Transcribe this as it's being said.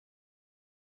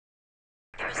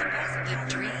The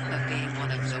dream of being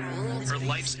one of the world's Her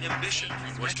life's ambition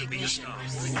was to be a star.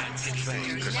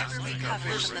 never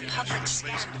recovered from the public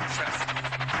scandal.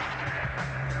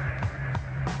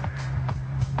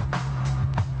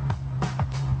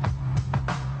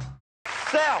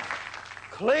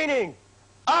 Self-cleaning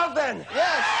oven!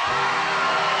 Yes!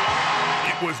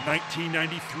 It was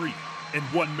 1993, and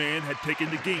one man had taken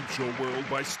the game show world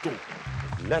by storm.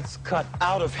 Let's cut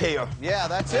out of here. Yeah,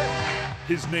 that's it.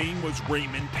 His name was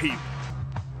Raymond Taylor.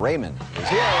 Raymond is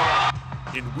here.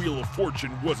 And Wheel of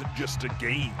Fortune wasn't just a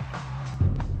game,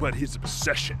 but his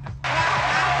obsession.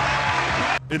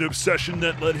 An obsession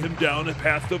that led him down a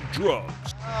path of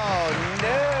drugs. Oh,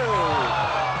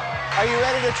 no. Are you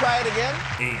ready to try it again?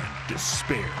 And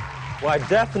despair. Why,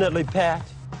 definitely, Pat.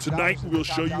 Tonight, we'll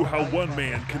show you how one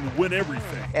man can win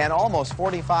everything. And almost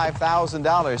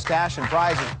 $45,000 cash and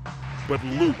prizes. But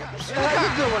lose How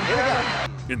you doing, girl?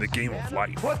 in the game of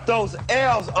life. Put those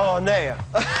L's on there.